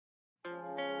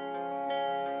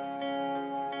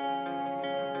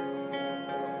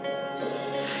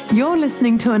You're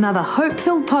listening to another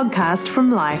hope-filled podcast from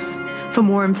Life. For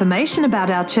more information about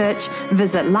our church,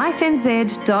 visit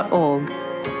lifenz.org.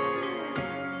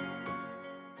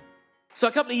 So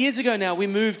a couple of years ago now, we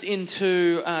moved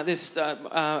into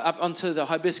up onto the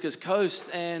Hibiscus coast,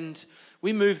 and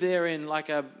we moved there in I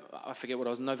forget what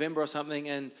it was, November or something.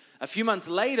 And a few months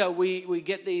later, we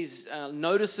get these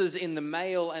notices in the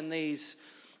mail, and these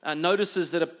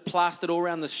notices that are plastered all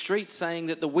around the street saying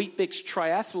that the Weet-Bix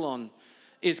Triathlon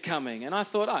is coming. And I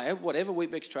thought, whatever,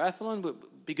 Weet-Bix Triathlon would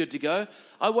be good to go.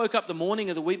 I woke up the morning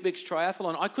of the Weet-Bix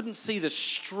Triathlon. I couldn't see the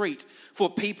street for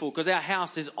people because our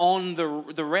house is on the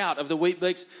route of the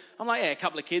Weet-Bix. I'm like, a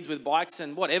couple of kids with bikes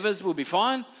and whatevers will be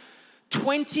fine.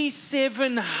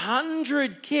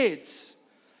 2,700 kids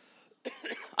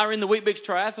are in the Weet-Bix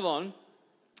Triathlon,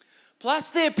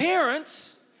 plus their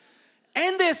parents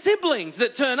and their siblings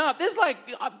that turn up. There's like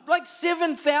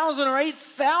 7,000 or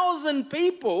 8,000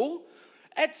 people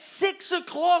at 6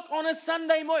 o'clock on a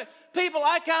Sunday morning. People,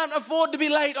 I can't afford to be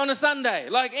late on a Sunday.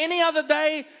 Like any other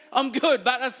day, I'm good.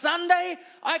 But a Sunday,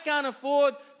 I can't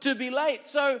afford to be late.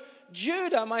 So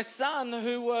Judah, my son,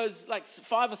 who was like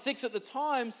 5 or 6 at the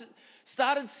time,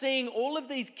 started seeing all of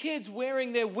these kids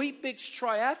wearing their Weet-Bix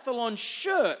Triathlon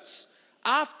shirts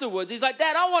afterwards. He's like,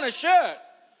 Dad, I want a shirt.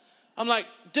 I'm like,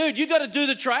 dude, you got to do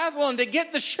the triathlon to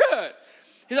get the shirt.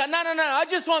 He's like, no, I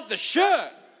just want the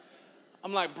shirt.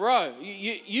 I'm like, bro,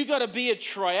 you got to be a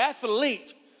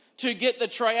triathlete to get the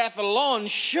triathlon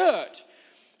shirt.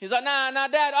 He's like, nah,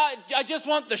 Dad, I just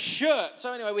want the shirt.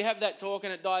 So anyway, we have that talk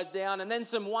and it dies down. And then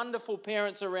some wonderful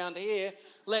parents around here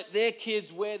let their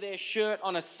kids wear their shirt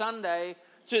on a Sunday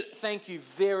to thank you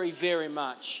very, very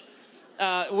much.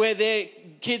 Where their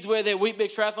kids wear their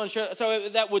Weet-Bix Triathlon shirt. So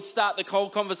that would start the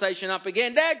whole conversation up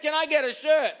again. Dad, can I get a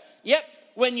shirt? Yep,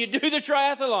 when you do the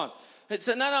triathlon.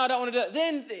 So no, I don't want to do that.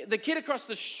 Then the kid across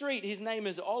the street, his name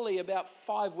is Ollie, about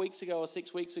 5 weeks ago or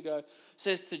 6 weeks ago,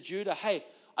 says to Judah, hey,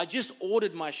 I just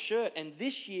ordered my shirt, and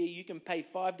this year you can pay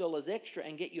 $5 extra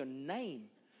and get your name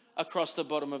across the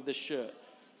bottom of the shirt.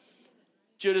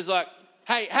 Judah's like,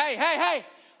 hey, I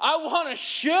want a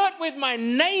shirt with my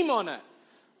name on it. I'm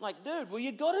like, dude, well,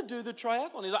 you got to do the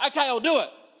triathlon. He's like, okay, I'll do it.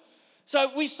 So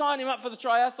we signed him up for the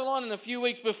triathlon, and a few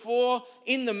weeks before,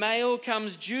 in the mail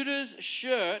comes Judah's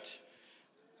shirt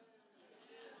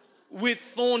with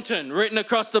Thornton written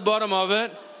across the bottom of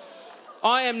it.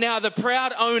 I am now the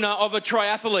proud owner of a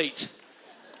triathlete.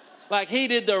 Like, he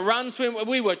did the run, swim.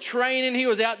 We were training. He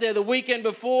was out there the weekend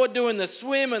before doing the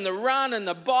swim and the run and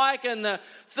the bike. And the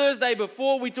Thursday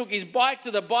before, we took his bike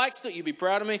to the bike store. You'd be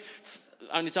proud of me.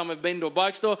 Only time I've been to a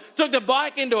bike store. Took the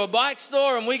bike into a bike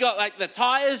store, and we got like the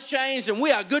tires changed, and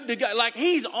we are good to go. Like,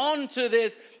 he's on to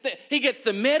this. He gets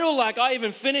the medal. Like, I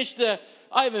even finished the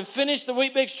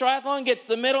Weet-Bix Triathlon, gets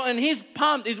the medal, and he's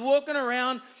pumped. He's walking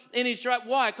around in his triathlon.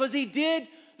 Why? Because he did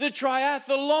the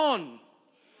triathlon.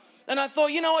 And I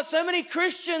thought, you know what? So many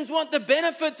Christians want the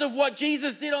benefits of what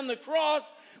Jesus did on the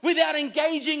cross without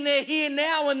engaging their here,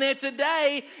 now, and their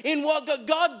today in what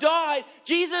God died.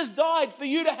 Jesus died for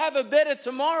you to have a better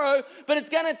tomorrow, but it's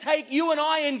going to take you and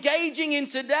I engaging in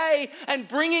today and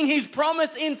bringing his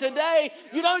promise in today.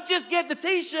 You don't just get the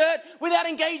t-shirt without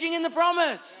engaging in the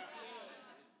promise.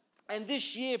 And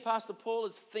this year, Pastor Paul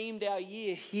has themed our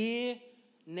year, Here,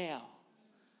 Now.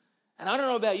 And I don't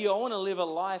know about you, I want to live a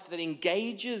life that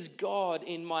engages God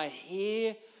in my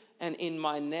here and in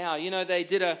my now. You know, they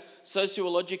did a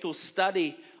sociological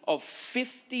study of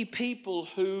 50 people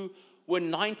who were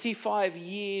 95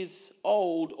 years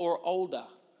old or older.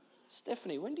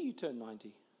 Stephanie, when do you turn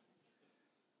 90?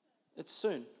 It's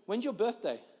soon. When's your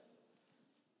birthday?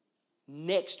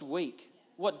 Next week.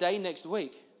 What day next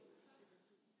week?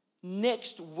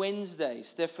 Next Wednesday,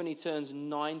 Stephanie turns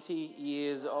 90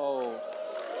 years old.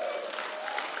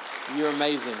 You're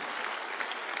amazing.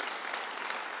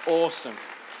 Awesome.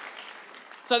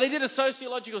 So they did a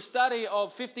sociological study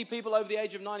of 50 people over the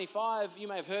age of 95. You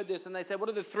may have heard this, and they said, what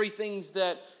are the 3 things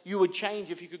that you would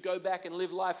change if you could go back and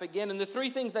live life again? And the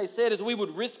 3 things they said is we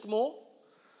would risk more.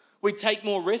 We'd take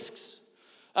more risks.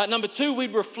 Number 2,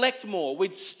 we'd reflect more.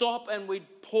 We'd stop and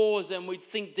we'd pause and we'd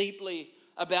think deeply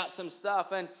about some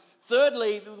stuff. And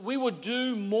thirdly, we would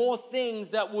do more things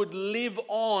that would live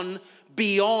on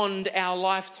beyond our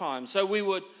lifetime. So we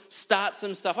would start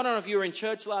some stuff. I don't know if you were in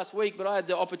church last week, but I had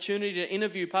the opportunity to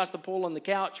interview Pastor Paul on the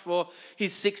couch for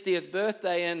his 60th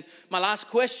birthday. And my last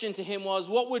question to him was,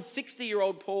 what would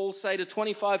 60-year-old Paul say to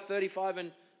 25, 35,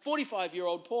 and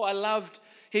 45-year-old Paul? I loved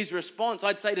his response.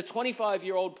 I'd say to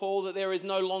 25-year-old Paul that there is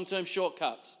no long-term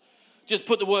shortcuts. Just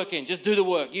put the work in. Just do the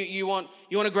work. You want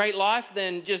a great life?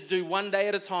 Then just do one day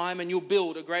at a time and you'll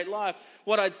build a great life.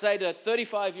 What I'd say to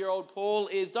 35-year-old Paul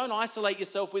is don't isolate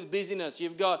yourself with busyness.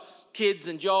 You've got kids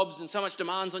and jobs and so much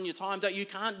demands on your time that you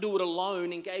can't do it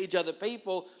alone. Engage other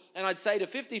people. And I'd say to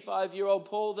 55-year-old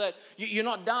Paul that you're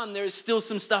not done. There is still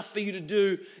some stuff for you to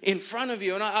do in front of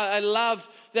you. And I love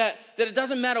that it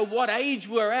doesn't matter what age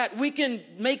we're at. We can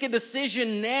make a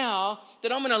decision now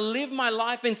that I'm going to live my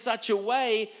life in such a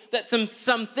way that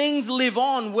some things live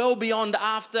on well beyond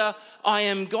after I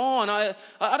am gone.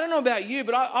 I don't know about you,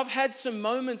 but I've had some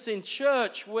moments in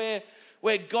church where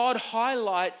God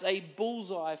highlights a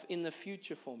bullseye in the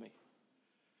future for me.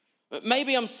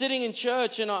 Maybe I'm sitting in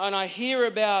church and I hear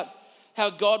about how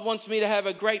God wants me to have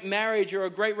a great marriage or a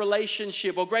great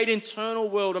relationship or great internal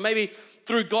world, or maybe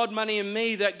through God, money, and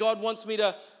me, that God wants me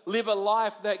to live a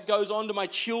life that goes on to my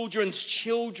children's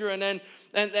children. And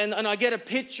I get a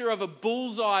picture of a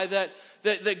bullseye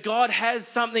that God has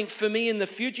something for me in the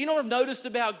future. You know what I've noticed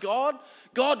about God?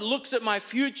 God looks at my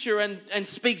future and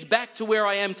speaks back to where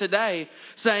I am today,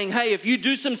 saying, hey, if you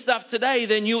do some stuff today,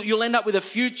 then you'll end up with a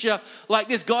future like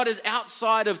this. God is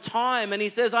outside of time, and he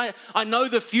says, I know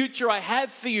the future I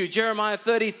have for you. Jeremiah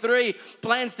 33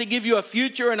 plans to give you a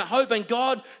future and a hope, and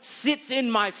God sits in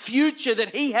my future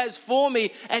that he has for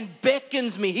me and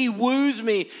beckons me. He woos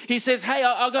me. He says, hey,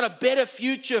 I've got a better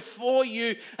future for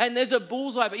you, and there's a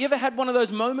bullseye. But you ever had one of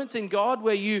those moments in God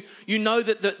where you know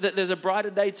that there's a brighter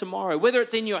day tomorrow, whether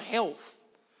it's in your health,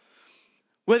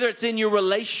 whether it's in your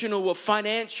relational or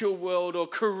financial world or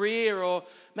career, or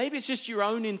maybe it's just your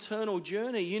own internal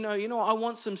journey. You know, I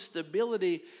want some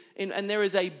stability and there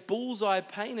is a bullseye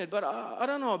painted, but I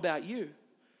don't know about you.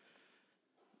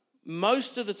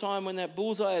 Most of the time when that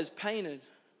bullseye is painted,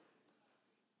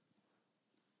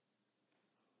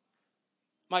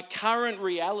 my current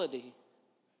reality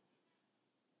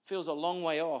feels a long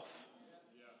way off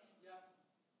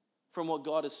from what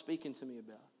God is speaking to me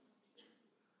about.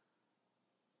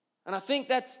 And I think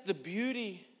that's the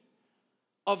beauty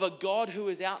of a God who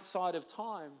is outside of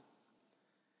time.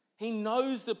 He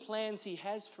knows the plans he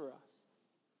has for us.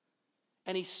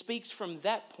 And he speaks from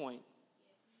that point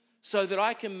so that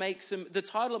I can make some... The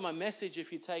title of my message,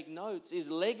 if you take notes, is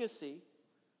Legacy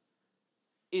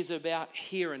is about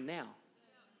here and now.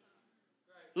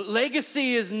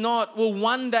 Legacy is not, well,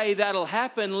 one day that'll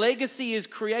happen. Legacy is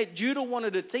create. Judah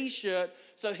wanted a t-shirt,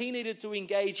 so he needed to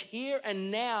engage here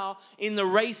and now in the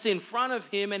race in front of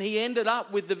him, and he ended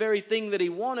up with the very thing that he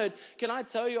wanted. Can I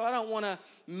tell you, I don't want to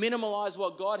minimize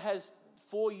what God has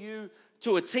for you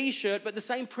to a t-shirt, but the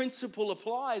same principle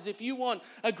applies. If you want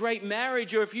a great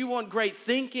marriage, or if you want great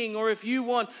thinking, or if you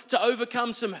want to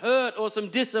overcome some hurt or some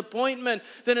disappointment,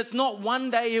 then it's not one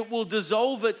day it will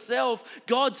dissolve itself.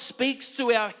 God speaks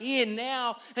to our here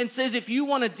now and says, if you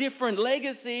want a different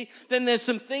legacy, then there's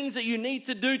some things that you need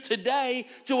to do today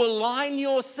to align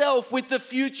yourself with the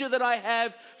future that I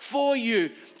have for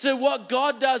you. So what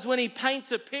God does when he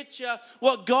paints a picture,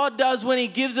 what God does when he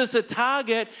gives us a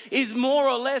target is more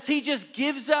or less, he just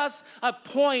gives us a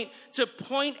point to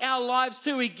point our lives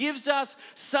to. He gives us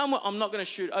somewhere. I'm not going to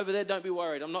shoot over there. Don't be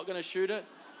worried. I'm not going to shoot it.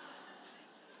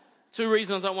 2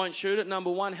 reasons I won't shoot it. Number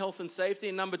 1, health and safety.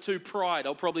 And number 2, pride.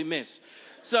 I'll probably miss.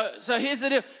 So here's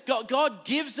the deal. God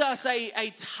gives us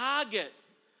a target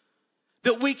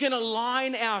that we can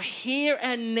align our here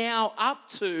and now up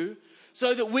to,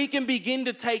 so that we can begin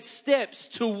to take steps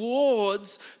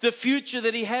towards the future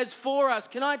that he has for us.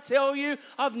 Can I tell you,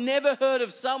 I've never heard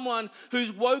of someone who's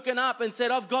woken up and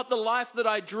said, I've got the life that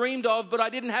I dreamed of, but I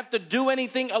didn't have to do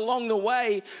anything along the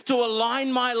way to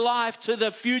align my life to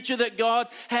the future that God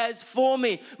has for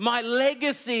me. My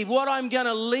legacy, what I'm going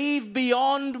to leave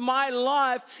beyond my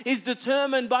life, is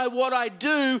determined by what I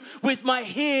do with my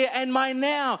here and my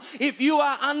now. If you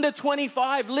are under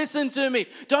 25, listen to me.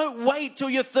 Don't wait till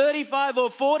you're 35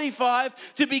 or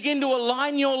 45 to begin to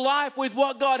align your life with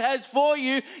what God has for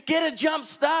you. Get a jump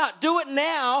start. Do it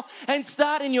now and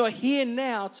start in your here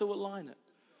now to align it.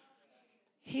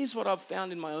 Here's what I've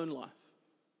found in my own life.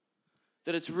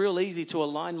 That it's real easy to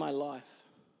align my life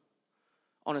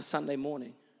on a Sunday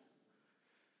morning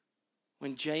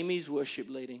when Jamie's worship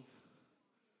leading,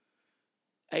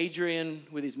 Adrian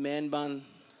with his man bun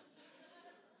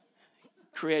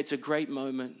creates a great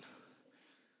moment.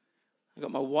 I've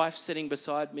got my wife sitting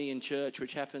beside me in church,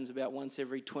 which happens about once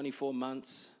every 24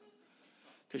 months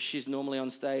because she's normally on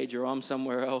stage or I'm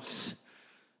somewhere else.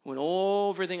 When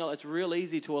everything else, it's real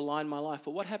easy to align my life.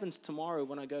 But what happens tomorrow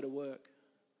when I go to work?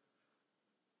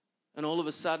 And all of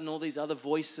a sudden, all these other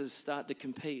voices start to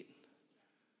compete.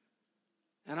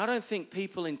 And I don't think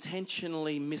people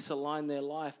intentionally misalign their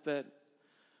life, but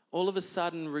all of a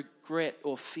sudden regret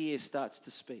or fear starts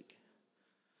to speak.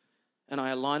 And I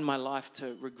align my life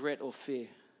to regret or fear.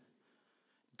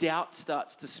 Doubt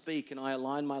starts to speak and I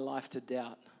align my life to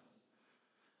doubt.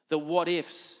 The what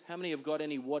ifs. How many have got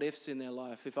any what ifs in their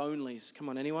life? If onlys. Come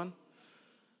on, anyone?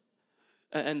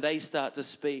 And they start to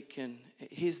speak. And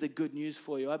here's the good news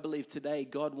for you. I believe today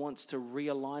God wants to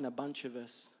realign a bunch of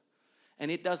us. And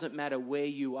it doesn't matter where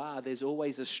you are. There's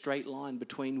always a straight line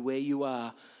between where you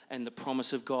are and the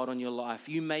promise of God on your life.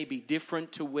 You may be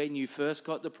different to when you first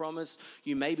got the promise.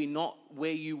 You may be not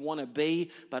where you want to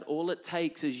be. But all it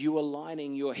takes is you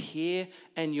aligning your here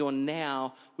and your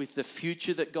now with the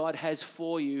future that God has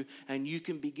for you. And you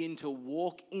can begin to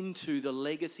walk into the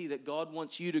legacy that God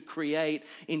wants you to create,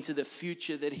 into the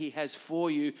future that He has for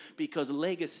you. Because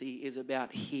legacy is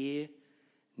about here,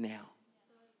 now.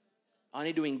 I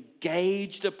need to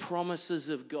engage the promises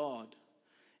of God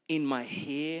in my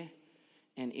here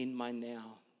and in my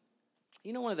now.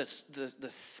 You know, one of the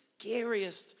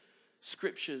scariest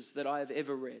scriptures that I have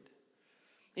ever read.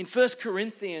 In 1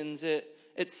 Corinthians,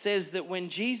 it says that when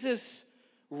Jesus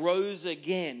rose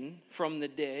again from the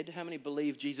dead, how many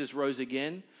believe Jesus rose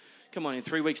again? Come on, in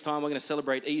 3 weeks' time, we're going to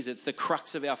celebrate Easter. It's the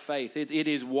crux of our faith. It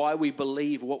is why we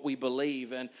believe what we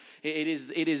believe. And it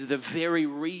is the very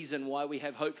reason why we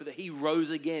have hope for that. He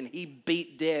rose again. He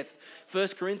beat death. 1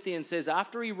 Corinthians says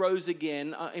after He rose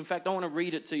again, in fact, I want to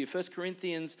read it to you. 1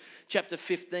 Corinthians chapter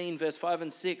 15, verse 5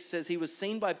 and 6 says, He was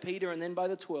seen by Peter and then by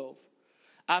the 12.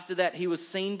 After that, He was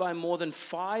seen by more than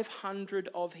 500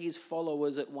 of His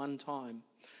followers at one time,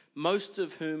 most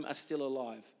of whom are still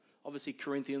alive. Obviously,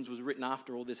 Corinthians was written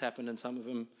after all this happened, and some of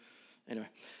them, anyway,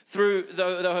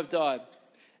 though have died.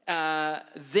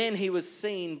 Then He was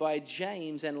seen by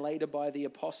James and later by the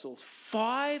apostles.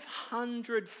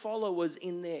 500 followers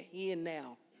in their here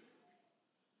now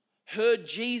heard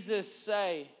Jesus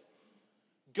say,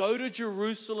 go to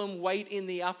Jerusalem, wait in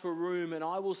the upper room, and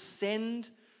I will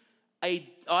send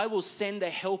a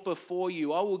helper for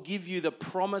you. I will give you the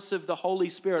promise of the Holy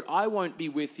Spirit. I won't be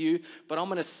with you, but I'm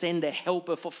going to send a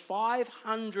helper. For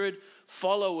 500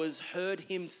 followers heard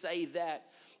Him say that.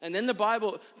 And then the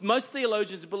Bible, most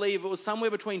theologians believe it was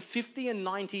somewhere between 50 and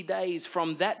 90 days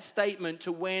from that statement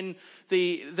to when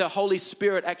the Holy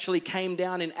Spirit actually came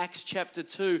down in Acts chapter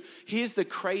 2. Here's the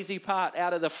crazy part.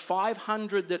 Out of the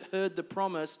 500 that heard the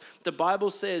promise, the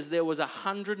Bible says there was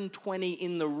 120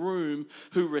 in the room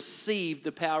who received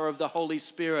the power of the Holy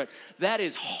Spirit. That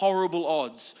is horrible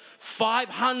odds.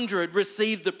 500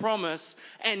 received the promise,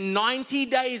 and 90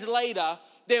 days later,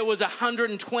 there was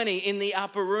 120 in the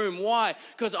upper room. Why?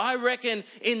 Because I reckon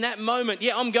in that moment,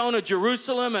 I'm going to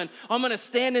Jerusalem and I'm going to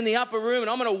stand in the upper room and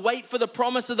I'm going to wait for the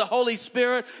promise of the Holy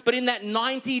Spirit. But in that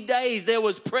 90 days, there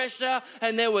was pressure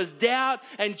and there was doubt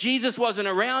and Jesus wasn't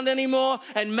around anymore.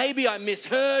 And maybe I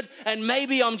misheard and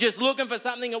maybe I'm just looking for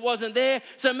something that wasn't there.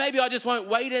 So maybe I just won't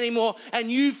wait anymore. And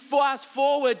you fast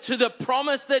forward to the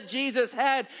promise that Jesus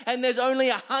had, and there's only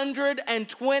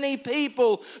 120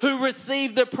 people who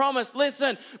received the promise.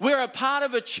 Listen, we're a part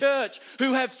of a church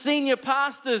who have senior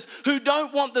pastors who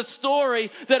don't want the story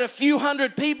that a few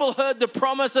hundred people heard the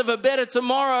promise of a better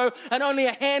tomorrow and only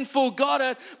a handful got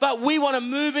it. But we want to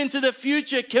move into the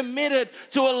future committed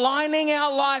to aligning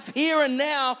our life here and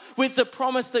now with the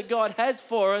promise that God has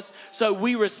for us, so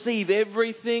we receive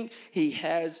everything He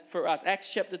has for us.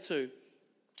 Acts chapter 2.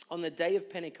 On the day of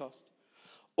Pentecost,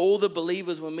 all the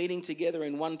believers were meeting together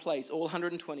in one place, all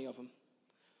 120 of them.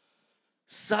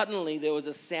 Suddenly there was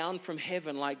a sound from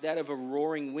heaven like that of a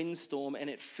roaring windstorm, and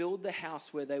it filled the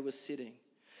house where they were sitting.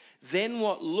 Then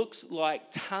what looks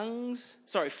like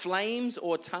flames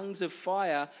or tongues of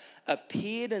fire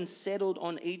appeared and settled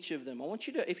on each of them. I want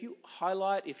you to, if you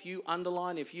highlight, if you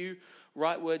underline, if you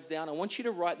write words down, I want you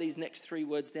to write these next 3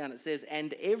 words down. It says,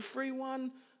 and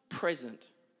everyone present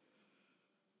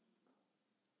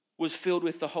was filled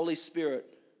with the Holy Spirit.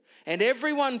 And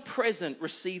everyone present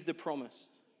received the promise.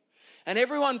 And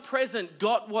everyone present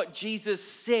got what Jesus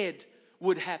said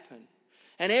would happen.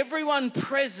 And everyone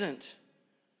present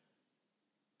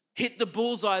hit the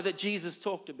bullseye that Jesus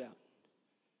talked about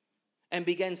and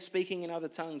began speaking in other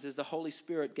tongues as the Holy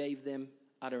Spirit gave them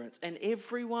utterance. And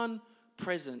everyone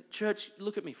present. Church,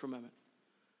 look at me for a moment.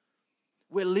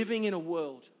 We're living in a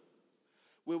world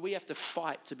where we have to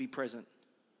fight to be present.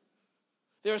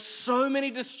 There are so many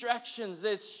distractions.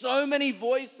 There's so many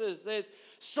voices. There's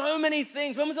so many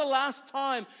things. When was the last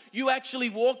time you actually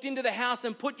walked into the house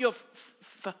and put your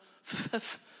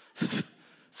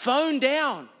phone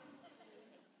down?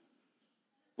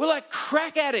 We're like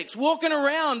crack addicts walking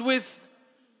around with,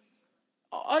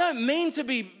 I don't mean to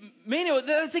be Meaning,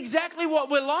 that's exactly what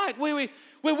we're like. We're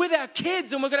with our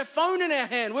kids and we've got a phone in our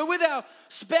hand. We're with our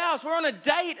spouse. We're on a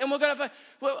date and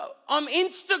I'm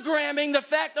Instagramming the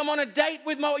fact I'm on a date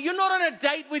with you're not on a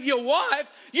date with your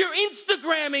wife. You're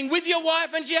Instagramming with your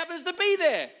wife and she happens to be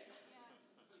there.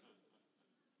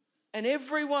 And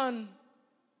everyone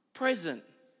present.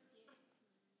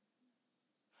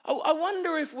 I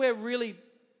wonder if we're really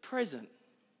present.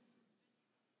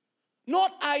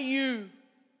 Not are you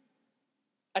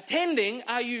attending,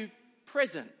 are you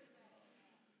present?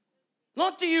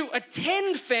 Not do you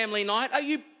attend family night, are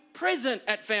you present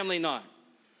at family night?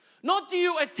 Not do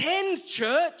you attend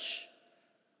church.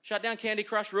 Shut down Candy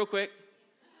Crush real quick.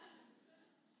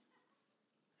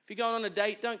 If you're going on a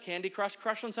date, don't Candy Crush.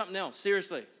 Crush on something else,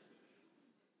 seriously.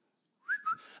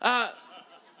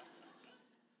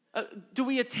 Do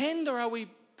we attend or are we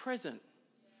present?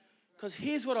 Because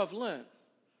here's what I've learned.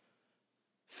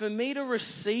 For me to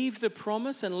receive the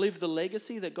promise and live the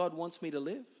legacy that God wants me to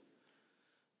live,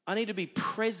 I need to be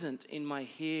present in my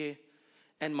here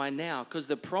and my now. Because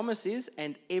the promise is,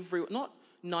 not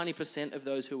 90% of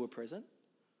those who were present,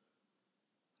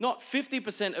 not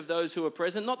 50% of those who were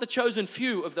present, not the chosen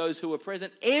few of those who were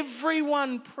present,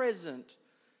 everyone present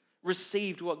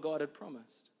received what God had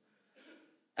promised.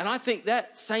 And I think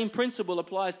that same principle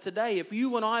applies today. If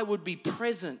you and I would be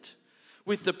present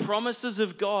with the promises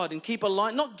of God and keep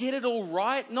aligned, not get it all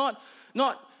right, not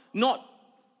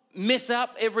mess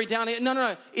up every down here.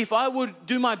 No. If I would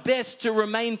do my best to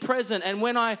remain present, and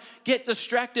when I get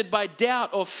distracted by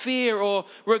doubt or fear or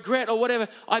regret or whatever,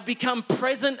 I become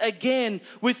present again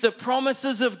with the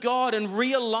promises of God and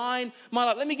realign my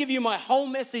life. Let me give you my whole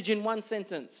message in one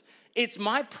sentence. It's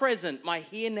my present, my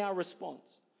here now response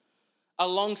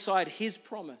alongside His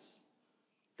promise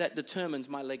that determines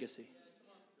my legacy.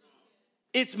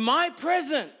 It's my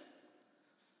present,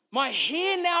 my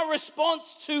here now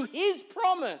response to His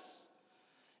promise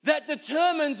that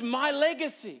determines my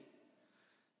legacy.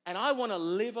 And I want to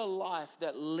live a life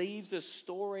that leaves a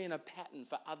story and a pattern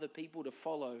for other people to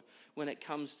follow when it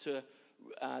comes to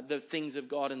the things of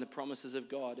God and the promises of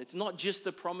God. It's not just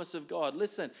the promise of God.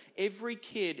 Listen, every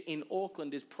kid in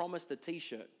Auckland is promised a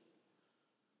t-shirt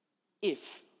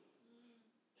if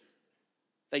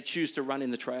they choose to run in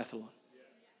the triathlon.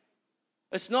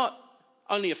 It's not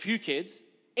only a few kids,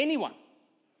 anyone.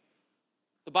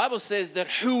 The Bible says that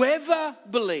whoever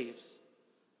believes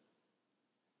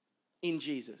in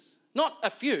Jesus, not a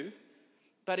few,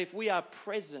 but if we are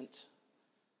present,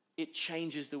 it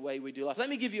changes the way we do life. Let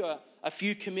me give you a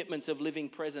few commitments of living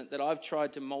present that I've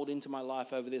tried to mold into my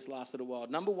life over this last little while.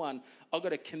 Number one, I've got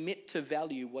to commit to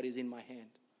value what is in my hand.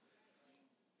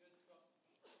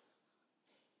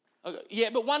 Yeah,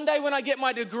 but one day when I get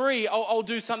my degree, I'll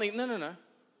do something. No.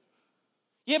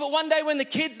 Yeah, but one day when the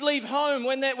kids leave home,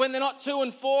 when they're not 2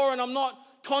 and 4 and I'm not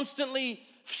constantly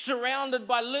surrounded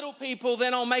by little people,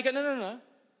 then I'll make it. No.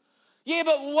 Yeah,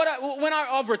 but when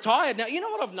I've retired now, you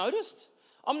know what I've noticed?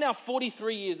 I'm now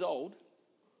 43 years old.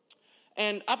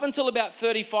 And up until about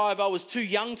 35, I was too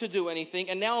young to do anything.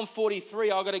 And now I'm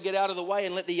 43, I've got to get out of the way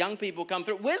and let the young people come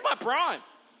through. Where's my prime?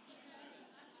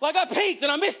 Like I peaked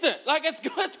and I missed it. Like it's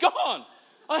gone.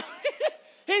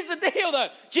 Here's the deal though.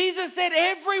 Jesus said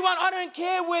everyone, I don't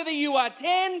care whether you are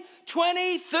 10,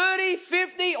 20, 30,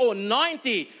 50 or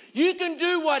 90. You can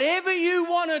do whatever you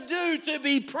want to do to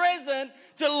be present,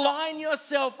 to line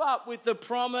yourself up with the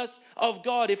promise of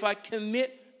God if I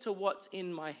commit to what's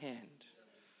in my hand.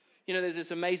 You know, there's this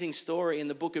amazing story in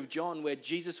the book of John where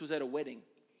Jesus was at a wedding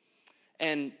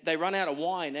and they run out of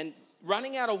wine. And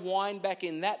running out of wine back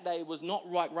in that day was not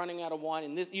like running out of wine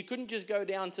in this. You couldn't just go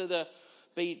down to the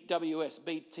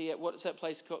BTS, what's that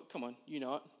place called? Come on, you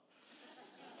know it.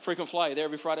 Frequent Flyer, there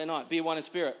every Friday night. Beer, wine and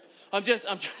spirit.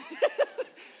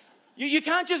 You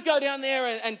can't just go down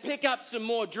there and pick up some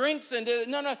more drinks.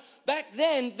 No. Back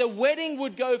then, the wedding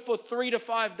would go for 3 to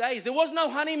 5 days. There was no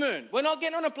honeymoon. We're not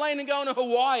getting on a plane and going to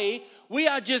Hawaii. We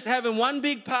are just having one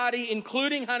big party,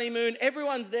 including honeymoon.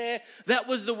 Everyone's there. That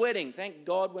was the wedding. Thank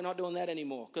God we're not doing that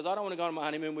anymore because I don't want to go on my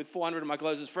honeymoon with 400 of my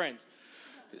closest friends.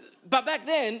 But back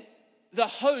then, the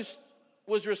host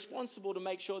was responsible to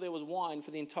make sure there was wine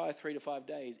for the entire 3 to 5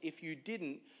 days. If you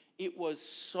didn't, it was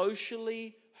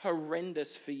socially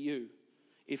horrendous for you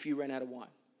if you ran out of wine.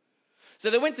 So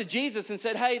they went to Jesus and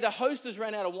said, hey, the host has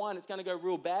ran out of wine. It's going to go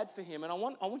real bad for him. And I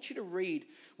want you to read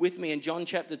with me in John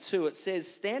chapter 2. It says,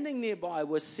 standing nearby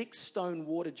were 6 stone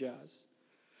water jars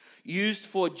used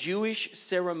for Jewish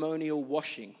ceremonial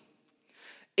washing.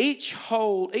 Each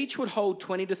would hold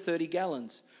 20 to 30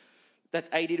 gallons. That's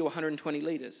 80 to 120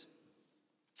 liters.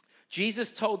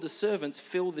 Jesus told the servants,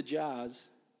 fill the jars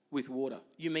with water.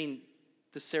 You mean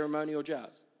the ceremonial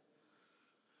jars?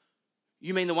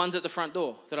 You mean the ones at the front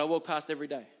door that I walk past every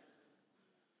day?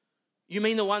 You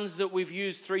mean the ones that we've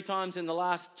used 3 times in the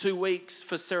last 2 weeks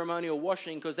for ceremonial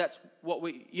washing because that's what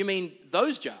you mean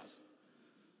those jars?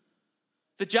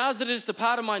 The jars that are just a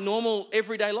part of my normal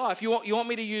everyday life. You want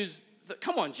me to use,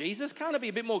 come on, Jesus, can't it be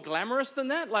a bit more glamorous than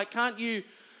that? Like, can't you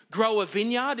grow a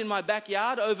vineyard in my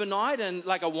backyard overnight and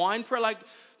like a wine press? Like,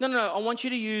 no, I want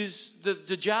you to use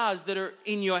the jars that are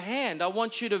in your hand. I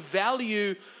want you to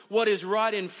value what is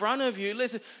right in front of you.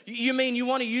 Listen, you mean you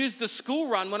want to use the school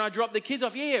run when I drop the kids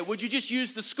off? Yeah, would you just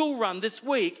use the school run this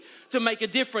week to make a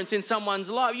difference in someone's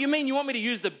life? You mean you want me to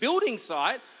use the building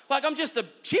site? Like I'm just a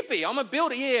chippy, I'm a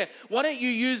builder. Yeah, why don't you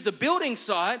use the building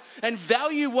site and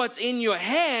value what's in your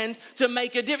hand to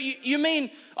make a difference? You mean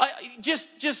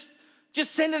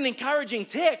just send an encouraging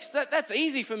text. That's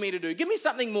easy for me to do. Give me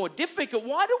something more difficult.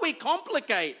 Why do we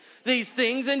complicate these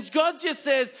things? And God just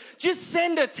says, just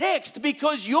send a text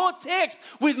because your text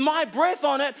with my breath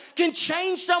on it can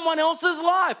change someone else's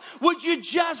life. Would you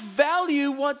just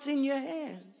value what's in your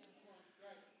hand?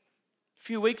 A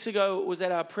few weeks ago, it was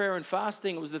at our prayer and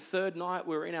fasting. It was the 3rd night.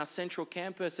 We were in our central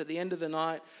campus. At the end of the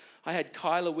night, I had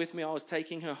Kyla with me. I was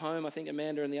taking her home. I think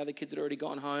Amanda and the other kids had already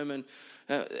gone home, and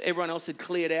everyone else had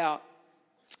cleared out.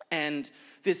 And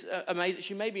this amazing,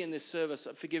 she may be in this service,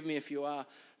 forgive me if you are.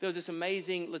 There was this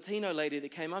amazing Latino lady that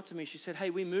came up to me. She said, hey,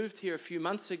 we moved here a few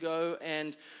months ago.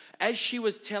 And as she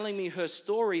was telling me her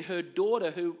story, her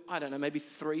daughter, who, I don't know, maybe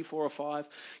 3, 4 or 5,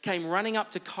 came running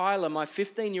up to Kyla, my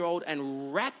 15-year-old,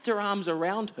 and wrapped her arms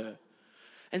around her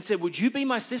and said, would you be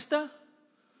my sister?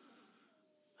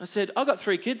 I said, I've got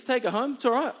 3 kids, take her home, it's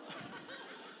all right.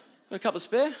 Got a couple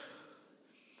spare.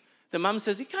 The mum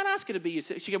says, you can't ask her to be your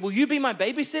sister. She goes, will you be my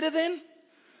babysitter then?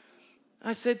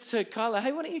 I said to Kyla,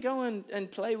 hey, why don't you go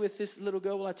and play with this little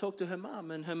girl while I talk to her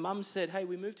mum? And her mum said, hey,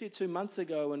 we moved here 2 months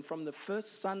ago, and from the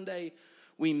first Sunday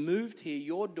we moved here,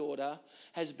 your daughter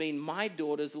has been my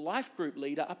daughter's life group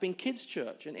leader up in kids'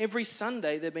 church. And every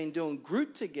Sunday they've been doing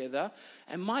group together,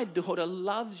 and my daughter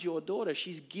loves your daughter.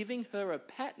 She's giving her a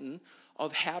pattern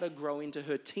of how to grow into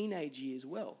her teenage years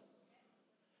well.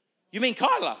 You mean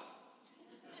Kyla?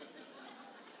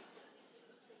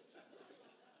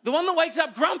 The one that wakes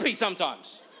up grumpy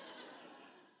sometimes.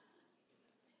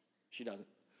 She doesn't.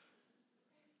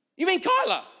 You mean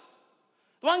Kyla?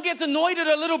 The one gets annoyed at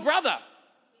her little brother.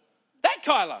 That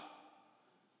Kyla.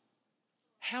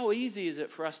 How easy is it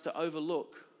for us to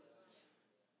overlook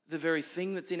the very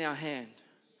thing that's in our hand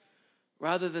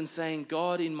rather than saying,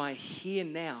 God, in my here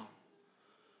now,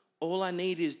 all I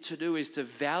need is to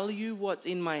value what's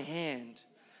in my hand,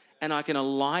 and I can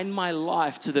align my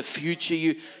life to the future.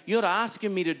 You're not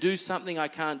asking me to do something I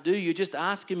can't do. You're just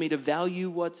asking me to value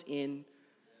what's in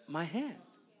my hand.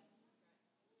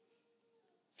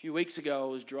 A few weeks ago,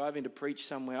 I was driving to preach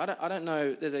somewhere. I don't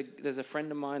know. There's a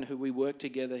friend of mine who we work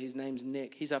together. His name's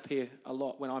Nick. He's up here a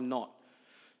lot when I'm not.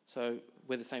 So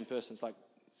we're the same person. It's like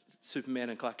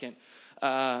Superman and Clark Kent.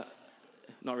 Not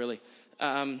really.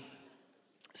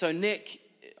 So Nick,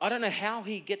 I don't know how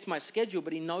he gets my schedule,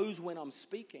 but he knows when I'm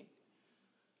speaking.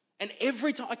 And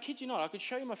every time, I kid you not, I could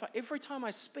show you my phone. Every time I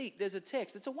speak, there's a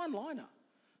text. It's a one-liner.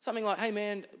 Something like, hey,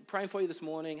 man, praying for you this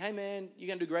morning. Hey, man, you're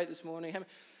going to do great this morning. Hey,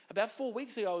 about 4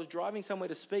 weeks ago, I was driving somewhere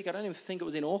to speak. I don't even think it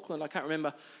was in Auckland. I can't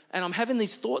remember. And I'm having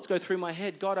these thoughts go through my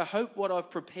head. God, I hope what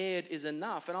I've prepared is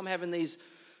enough. And I'm having these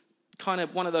kind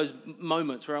of one of those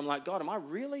moments where I'm like, God, am I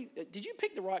really, did you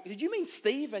pick the right, did you mean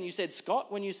Steve and you said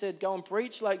Scott when you said go and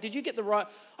preach? Like, did you get the right,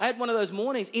 I had one of those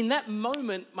mornings. In that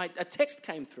moment, a text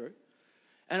came through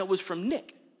and it was from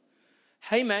Nick.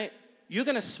 Hey, mate, you're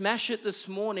going to smash it this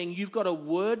morning. You've got a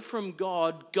word from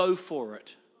God. Go for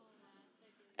it.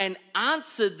 And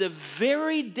answered the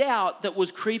very doubt that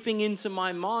was creeping into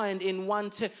my mind in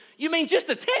one text. You mean just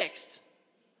a text?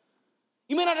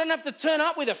 You mean I don't have to turn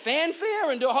up with a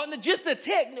fanfare and do just a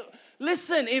text?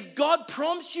 Listen, if God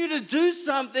prompts you to do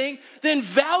something, then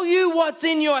value what's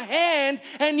in your hand,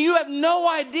 and you have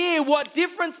no idea what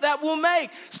difference that will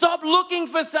make. Stop looking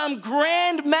for some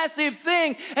grand, massive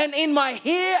thing, and in my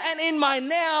here and in my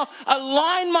now,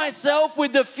 align myself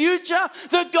with the future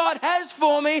that God has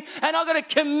for me, and I've got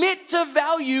to commit to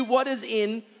value what is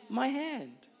in my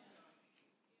hand.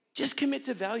 Just commit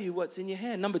to value what's in your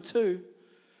hand. Number 2,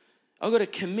 I've got to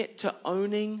commit to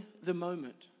owning the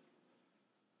moment.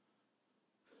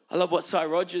 I love what Cy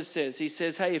Rogers says. He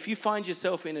says, hey, if you find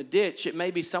yourself in a ditch, it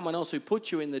may be someone else who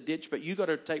put you in the ditch, but you got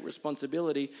to take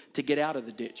responsibility to get out of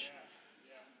the ditch.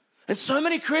 And so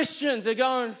many Christians are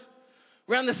going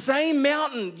around the same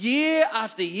mountain year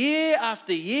after year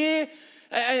after year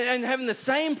and having the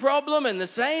same problem and the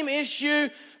same issue,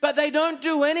 but they don't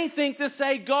do anything to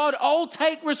say, God, I'll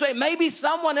take respect. Maybe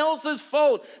someone else's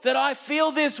fault that I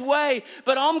feel this way,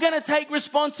 but I'm going to take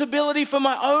responsibility for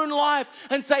my own life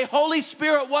and say, Holy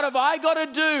Spirit, what have I got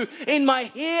to do in my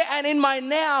here and in my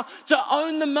now to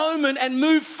own the moment and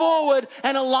move forward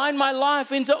and align my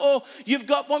life into all you've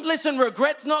got for me? Listen,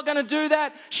 regret's not going to do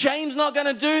that. Shame's not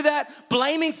going to do that.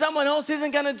 Blaming someone else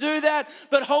isn't going to do that.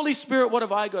 But Holy Spirit, what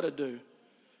have I got to do?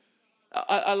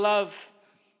 I love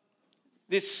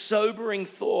this sobering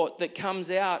thought that comes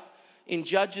out in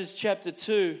Judges chapter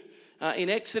 2. In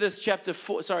Exodus chapter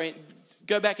 4,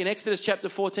 go back in Exodus chapter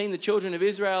 14, the children of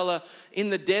Israel are in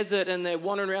the desert and they're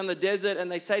wandering around the desert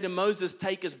and they say to Moses,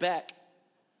 take us back.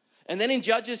 And then in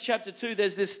Judges chapter 2,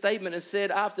 there's this statement. It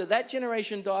said, after that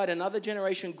generation died, another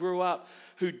generation grew up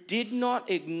who did not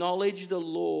acknowledge the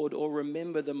Lord or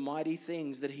remember the mighty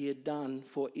things that he had done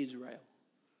for Israel.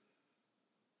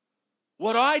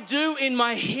 What I do in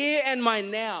my here and my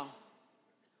now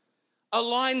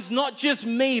aligns not just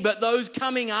me, but those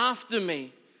coming after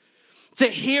me. To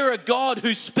hear a God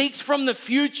who speaks from the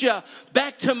future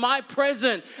back to my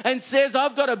present and says,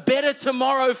 I've got a better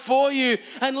tomorrow for you.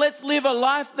 And let's live a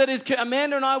life that is,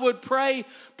 Amanda and I would pray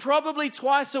probably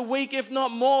twice a week, if not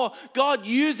more. God,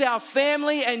 use our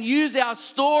family and use our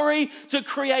story to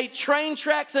create train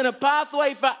tracks and a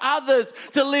pathway for others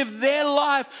to live their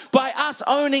life by us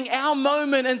owning our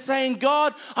moment and saying,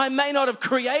 God, I may not have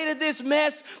created this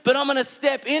mess, but I'm going to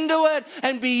step into it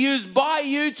and be used by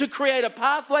you to create a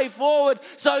pathway forward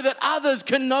so that others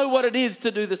can know what it is to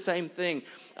do the same thing.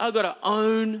 I've got to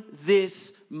own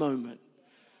this moment.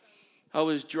 I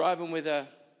was driving with a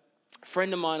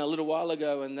friend of mine a little while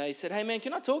ago and they said, hey man,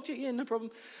 can I talk to you? Yeah, no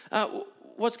problem.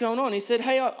 What's going on? He said,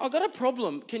 hey, I got a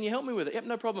problem. Can you help me with it? Yep,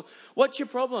 no problem. What's your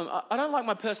problem? I don't like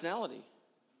my personality.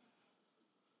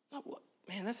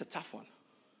 Man, that's a tough one.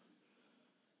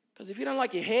 Because if you don't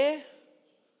like your hair,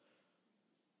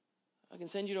 I can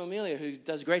send you to Amelia who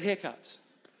does great haircuts.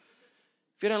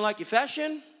 If you don't like your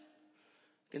fashion,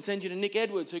 I can send you to Nick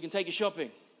Edwards who can take you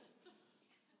shopping.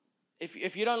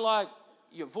 If you don't like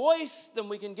your voice, then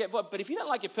we can get. But if you don't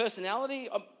like your personality,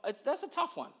 that's a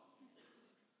tough one.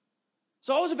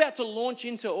 So I was about to launch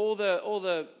into all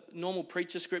the normal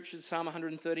preacher scriptures, Psalm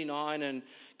 139, and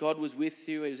God was with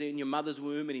you as in your mother's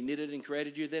womb, and He knitted and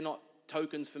created you. They're not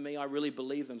tokens for me. I really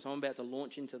believe them. So I'm about to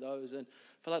launch into those, and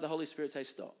I feel like the Holy Spirit say,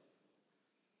 stop.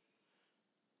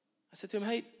 I said to him,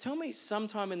 hey, tell me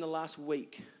sometime in the last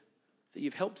week that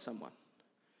you've helped someone.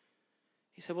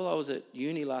 He said, well, I was at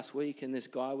uni last week and this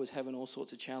guy was having all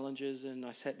sorts of challenges, and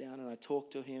I sat down and I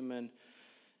talked to him and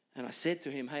I said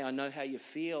to him, hey, I know how you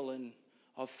feel and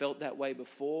I've felt that way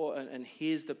before, and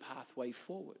here's the pathway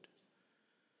forward.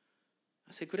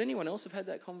 I said, could anyone else have had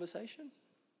that conversation?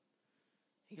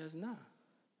 He goes, no. I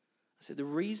said, the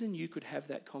reason you could have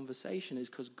that conversation is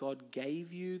because God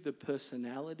gave you the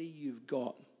personality you've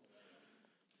got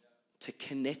to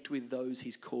connect with those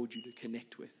He's called you to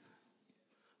connect with.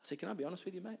 I said, can I be honest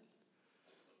with you, mate?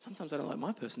 Sometimes I don't like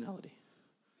my personality.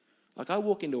 Like I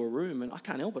walk into a room and I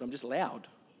can't help it, I'm just loud.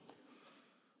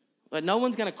 Like no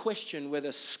one's going to question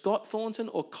whether Scott Thornton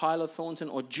or Kyla Thornton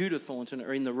or Judah Thornton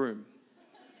are in the room.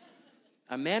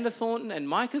 Amanda Thornton and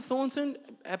Micah Thornton,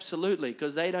 absolutely,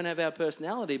 because they don't have our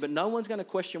personality, but no one's going to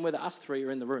question whether us three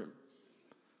are in the room.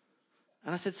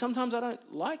 And I said, sometimes I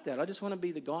don't like that. I just want to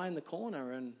be the guy in the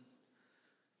corner.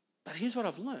 But here's what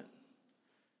I've learned.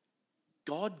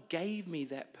 God gave me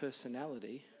that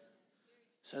personality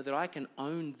so that I can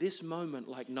own this moment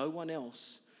like no one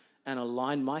else and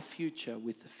align my future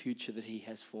with the future that He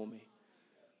has for me.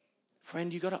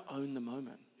 Friend, you've got to own the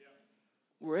moment.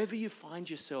 Wherever you find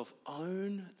yourself,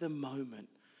 own the moment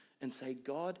and say,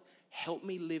 God, help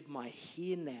me live my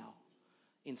here now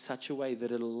in such a way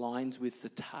that it aligns with the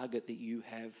target that you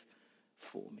have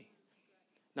for me.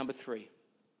 Number 3,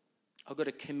 I've got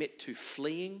to commit to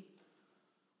fleeing,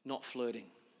 not flirting.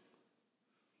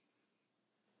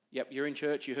 Yep, you're in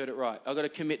church, you heard it right. I've got to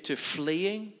commit to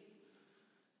fleeing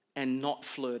and not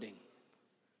flirting.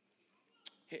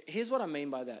 Here's what I mean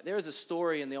by that. There is a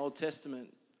story in the Old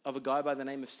Testament of a guy by the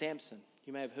name of Samson.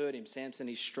 You may have heard him. Samson,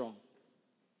 he's strong.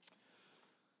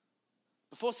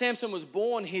 Before Samson was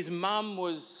born, his mum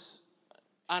was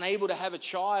unable to have a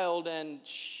child, and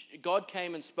God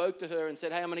came and spoke to her and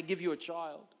said, hey, I'm going to give you a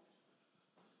child.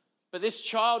 But this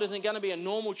child isn't going to be a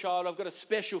normal child. I've got a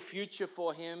special future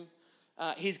for him.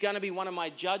 He's going to be one of my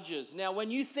judges. Now, when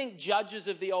you think judges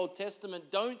of the Old Testament,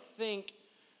 don't think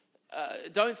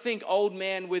old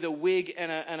man with a wig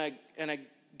and a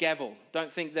gavel.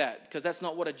 Don't think that, because that's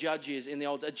not what a judge is in the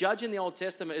Old. A judge in the Old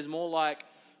Testament is more like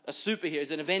a superhero.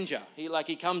 He's an avenger.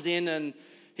 He comes in and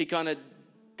he kind of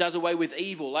does away with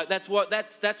evil. Like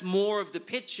that's more of the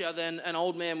picture than an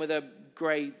old man with a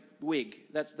grey wig.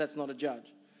 That's not a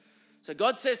judge. So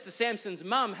God says to Samson's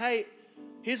mum, hey,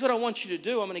 here's what I want you to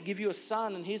do. I'm going to give you a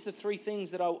son, and here's the 3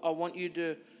 things that I want you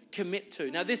to commit to.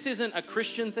 Now, this isn't a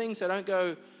Christian thing, so don't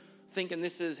go thinking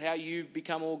this is how you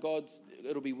become all gods.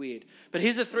 It'll be weird. But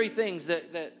here's the 3 things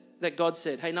that God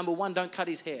said. Hey, number 1, don't cut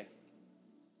his hair.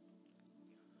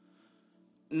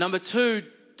 Number 2,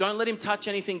 don't let him touch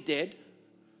anything dead.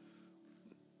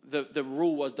 The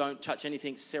rule was don't touch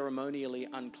anything ceremonially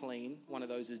unclean. One of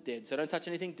those is dead. So don't touch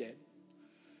anything dead.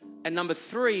 And number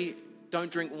 3,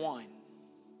 don't drink wine.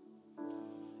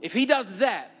 If he does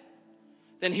that,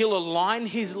 then he'll align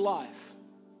his life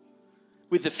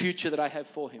with the future that I have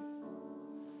for him.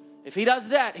 If he does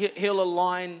that, he'll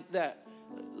align that.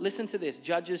 Listen to this.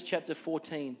 Judges chapter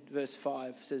 14, verse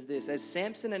 5 says this. As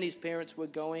Samson and his parents were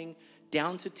going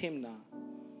down to Timnah,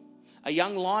 a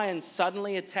young lion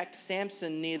suddenly attacked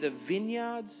Samson near the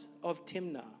vineyards of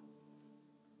Timnah.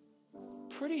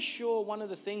 Pretty sure one of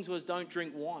the things was don't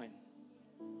drink wine.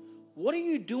 What are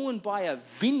you doing by a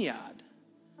vineyard?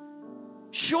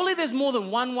 Surely there's more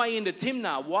than one way into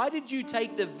Timnah. Why did you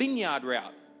take the vineyard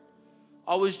route?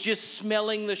 I was just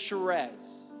smelling the Shiraz.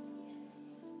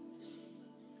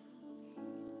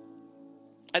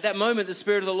 At that moment, the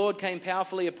Spirit of the Lord came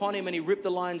powerfully upon him, and he ripped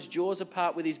the lion's jaws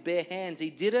apart with his bare hands. He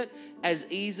did it as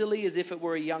easily as if it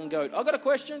were a young goat. I've got a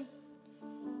question.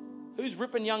 Who's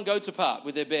ripping young goats apart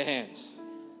with their bare hands?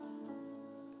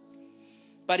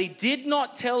 But he did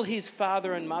not tell his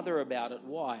father and mother about it.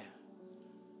 Why?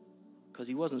 Because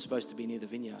he wasn't supposed to be near the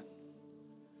vineyard.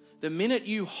 The minute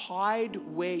you hide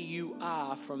where you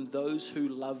are from those who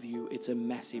love you, it's a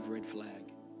massive red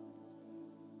flag.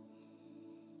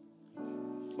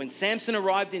 When Samson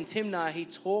arrived in Timnah, he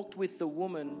talked with the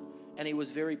woman and he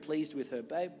was very pleased with her.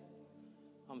 Babe,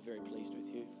 I'm very pleased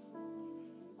with you.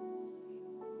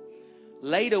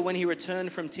 Later, when he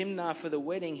returned from Timnah for the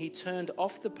wedding, he turned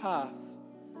off the path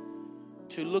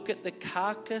to look at the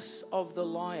carcass of the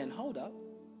lion. Hold up.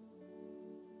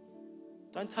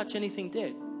 Don't touch anything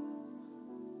dead.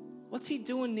 What's he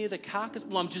doing near the carcass?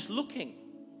 Well, I'm just looking.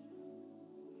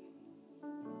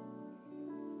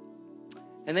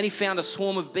 And then he found a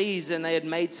swarm of bees, and they had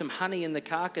made some honey in the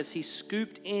carcass. He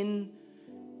scooped in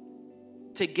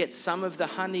to get some of the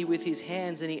honey with his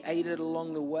hands, and he ate it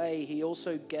along the way. He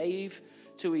also gave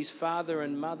to his father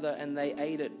and mother, and they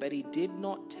ate it. But he did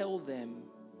not tell them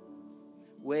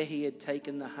where he had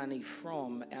taken the honey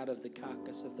from out of the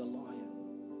carcass of the lion.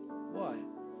 Why?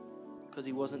 Because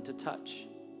he wasn't to touch.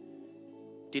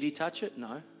 Did he touch it?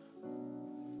 No.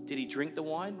 Did he drink the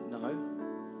wine?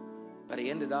 No. But he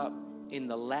ended up in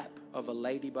the lap of a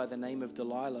lady by the name of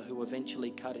Delilah, who eventually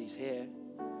cut his hair.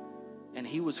 And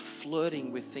he was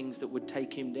flirting with things that would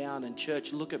take him down. And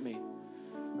church, look at me.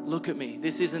 Look at me.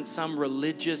 This isn't some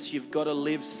religious, you've got to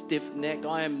live stiff neck.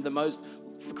 I am the most,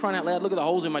 for crying out loud, look at the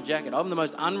holes in my jacket. I'm the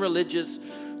most unreligious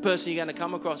person you're going to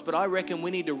come across. But I reckon we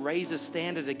need to raise a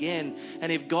standard again.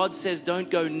 And if God says don't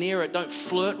go near it, don't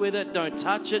flirt with it, don't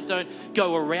touch it, don't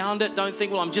go around it, don't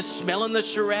think, well, I'm just smelling the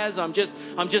Shiraz, I'm just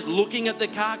looking at the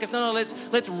carcass. No,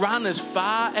 let's run as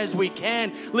far as we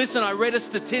can. Listen, I read a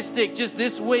statistic just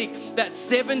this week that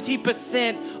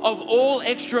 70% of all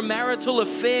extramarital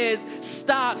affairs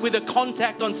start with a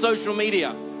contact on social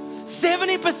media.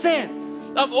 70%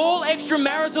 of all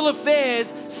extramarital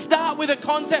affairs start with a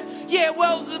contact. Yeah,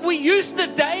 well, we used to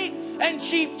date and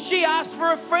she asked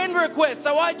for a friend request,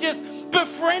 so I just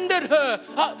befriended her.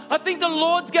 I think the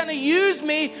Lord's going to use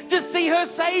me to see her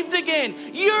saved again.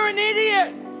 You're an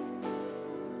idiot.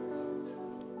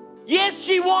 Yes,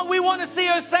 we want to see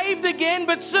her saved again,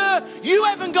 but sir, you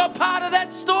haven't got part of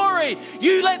that story.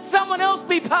 You let someone else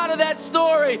be part of that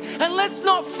story. And let's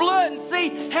not flirt and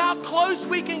see how close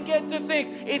we can get to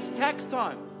things. It's tax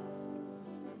time.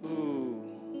 Ooh.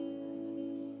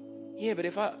 Yeah, but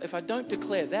if I don't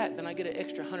declare that, then I get an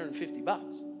extra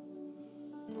 $150.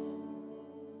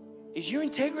 Is your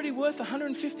integrity worth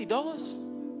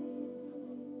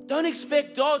 $150? Don't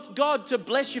expect God to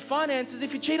bless your finances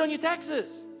if you cheat on your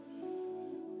taxes.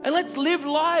 And let's live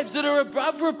lives that are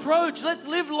above reproach. Let's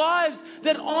live lives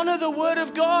that honor the word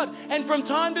of God. And from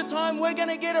time to time, we're going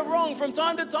to get it wrong. From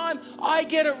time to time, I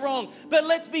get it wrong. But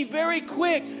let's be very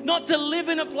quick not to live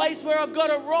in a place where I've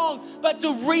got it wrong, but to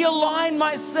realign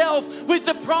myself with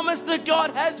the promise that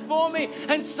God has for me.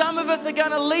 And some of us are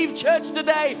going to leave church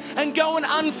today and go and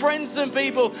unfriend some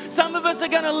people. Some of us are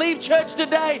going to leave church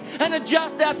today and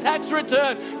adjust our tax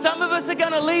return. Some of us are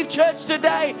going to leave church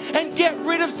today and get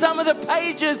rid of some of the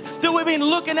pages teenagers that we've been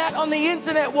looking at on the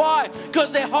internet. Why?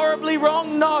 Because they're horribly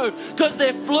wrong? No, because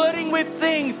they're flirting with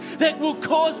things that will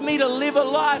cause me to live a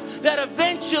life that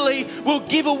eventually will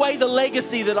give away the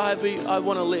legacy that I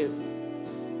want to live.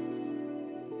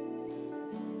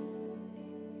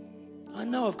 I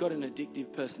know I've got an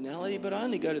addictive personality, but I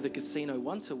only go to the casino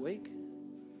once a week.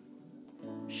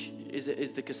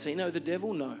 Is the casino the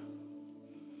devil? No.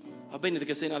 I've been to the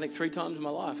casino, I think, 3 times in my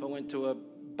life. I went to a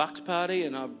Bucks party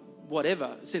and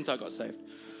whatever, since I got saved.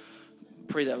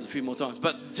 Pre that was a few more times,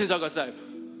 but since I got saved.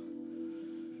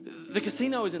 The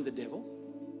casino isn't the devil,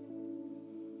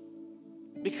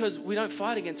 because we don't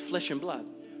fight against flesh and blood.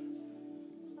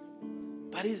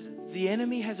 But the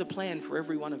enemy has a plan for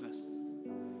every one of us.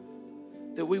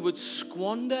 That we would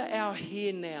squander our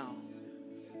here now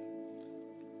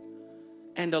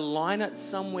and align it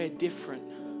somewhere different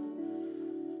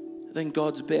than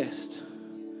God's best.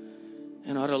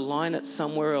 And I'd align it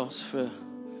somewhere else for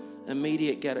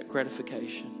immediate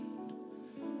gratification.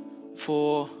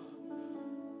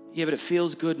 Yeah, but it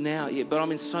feels good now. Yeah, but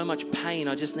I'm in so much pain.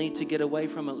 I just need to get away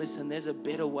from it. Listen, there's a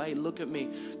better way. Look at me.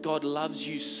 God loves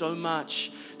you so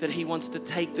much that he wants to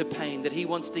take the pain, that he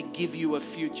wants to give you a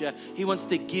future. He wants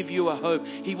to give you a hope.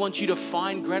 He wants you to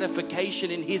find gratification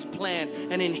in his plan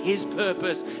and in his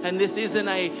purpose. And this isn't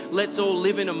a let's all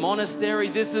live in a monastery.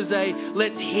 This is a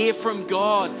let's hear from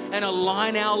God and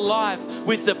align our life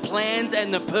with the plans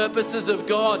and the purposes of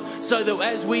God, so that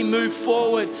as we move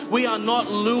forward, we are not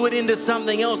lured into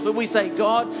something else, but we say,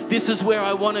 God, this is where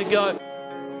I want to go.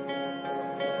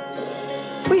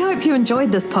 We hope you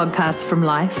enjoyed this podcast from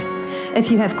Life. If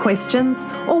you have questions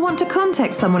or want to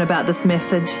contact someone about this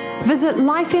message, visit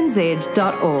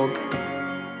lifenz.org.